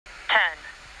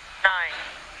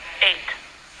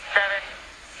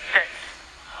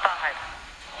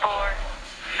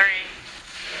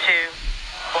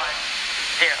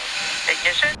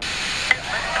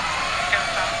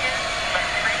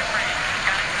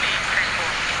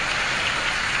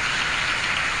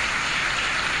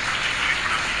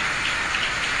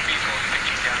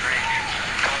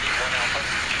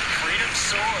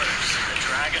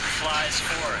flies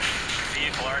forward.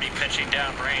 Vehicle already pitching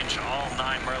downrange. All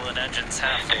 9 Merlin engines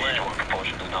have lit. Stage 1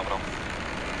 propulsion is nominal.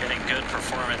 Getting good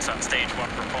performance on stage 1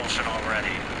 propulsion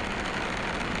already.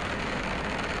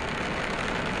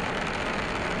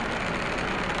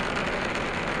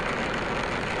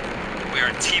 We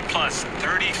are T plus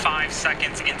 35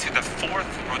 seconds into the 4th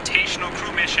rotational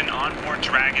crew mission on board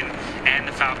Dragon and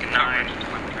the Falcon 9.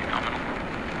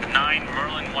 The 9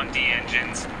 Merlin 1D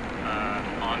engines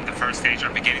on the first stage are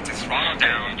beginning to throttle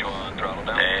down. Stage 1, throttle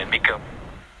down. And Miko.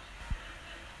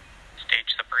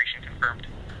 Stage separation confirmed.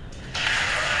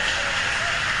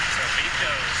 So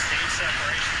Miko, stage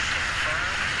separation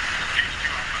confirmed. Stage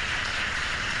 2 alpha.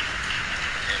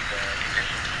 And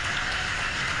ignition.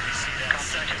 You see that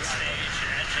second stage,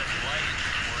 engine light.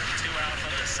 We're in 2 alpha,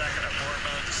 the second abort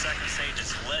mode. The second stage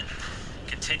is lit,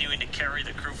 continuing to carry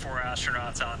the Crew 4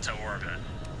 astronauts onto orbit.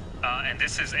 And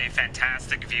this is a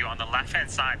fantastic view. On the left-hand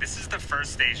side, this is the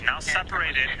first stage, now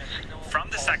separated from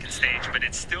the second stage, but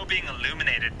it's still being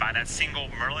illuminated by that single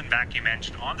Merlin vacuum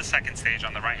engine on the second stage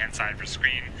on the right-hand side of your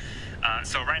screen.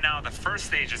 So right now, the first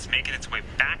stage is making its way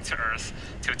back to Earth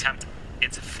to attempt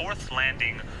its 4th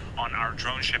landing on our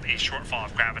drone ship, a shortfall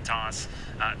of Gravitas.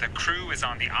 The crew is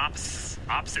on the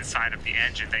opposite side of the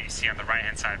engine that you see on the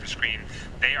right-hand side of the screen.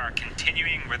 They are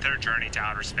continuing with their journey to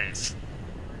outer space.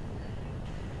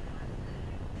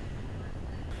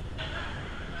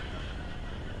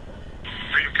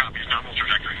 Freedom copies, nominal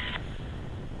trajectory.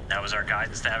 That was our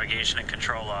guidance, navigation, and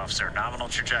control officer. Nominal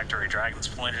trajectory. Dragon's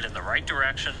pointed in the right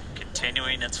direction,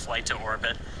 continuing its flight to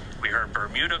orbit. We heard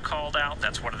Bermuda called out.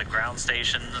 That's one of the ground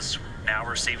stations now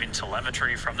receiving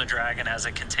telemetry from the Dragon as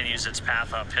it continues its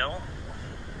path uphill.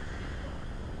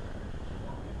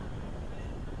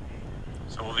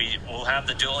 So we'll have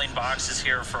the dueling boxes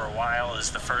here for a while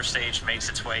as the first stage makes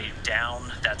its way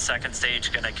down. That second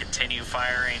stage going to continue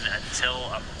firing until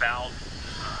about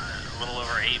a little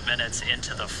over 8 minutes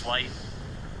into the flight.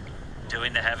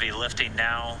 Doing the heavy lifting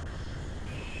now.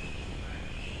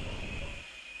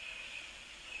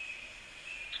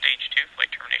 Stage 2,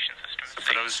 flight termination system. So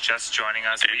for those just joining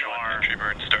us, we are Entry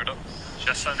burn startup.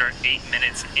 just under 8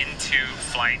 minutes into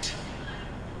flight.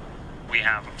 We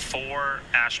have 4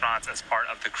 astronauts as part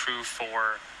of the Crew 4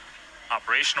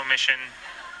 operational mission.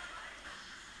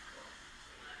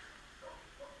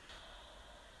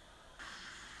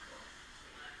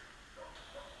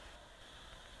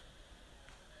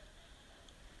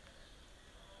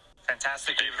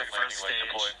 Fantastic view of the first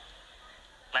stage.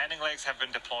 Landing legs have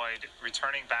been deployed,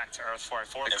 returning back to Earth for a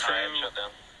 4th time,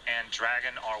 and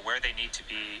Dragon are where they need to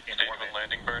be in orbit.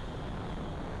 Landing burn.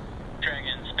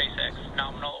 Dragon, SpaceX,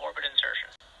 nominal orbit insertion.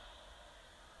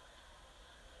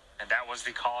 And that was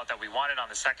the call that we wanted on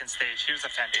the second stage. Here's a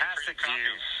fantastic view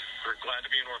We're glad to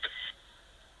be in orbit.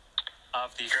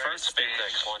 of the Dragon first stage.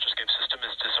 SpaceX launch escape system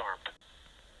is disarmed.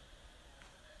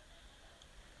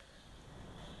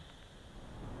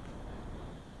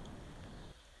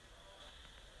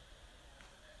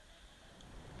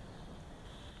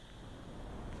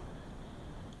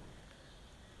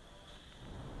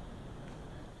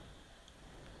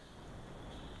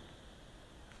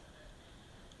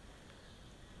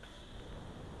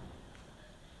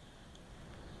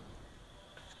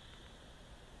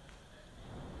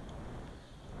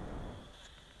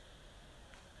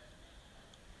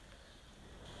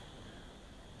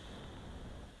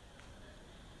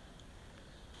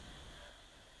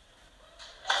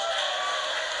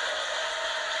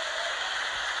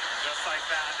 Just like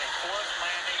that, a 4th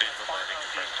landing as part of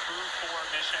the Crew 4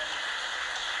 mission.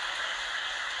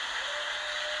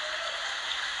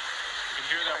 You can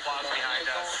hear the applause behind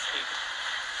us.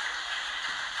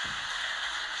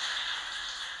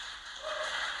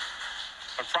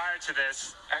 But prior to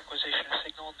this, Acquisition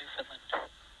signal, Newfoundland.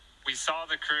 we saw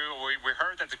the crew, we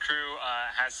heard that the crew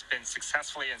has been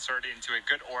successfully inserted into a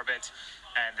good orbit,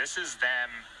 and this is them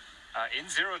in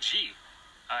 0G.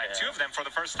 2 of them for the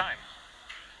first time.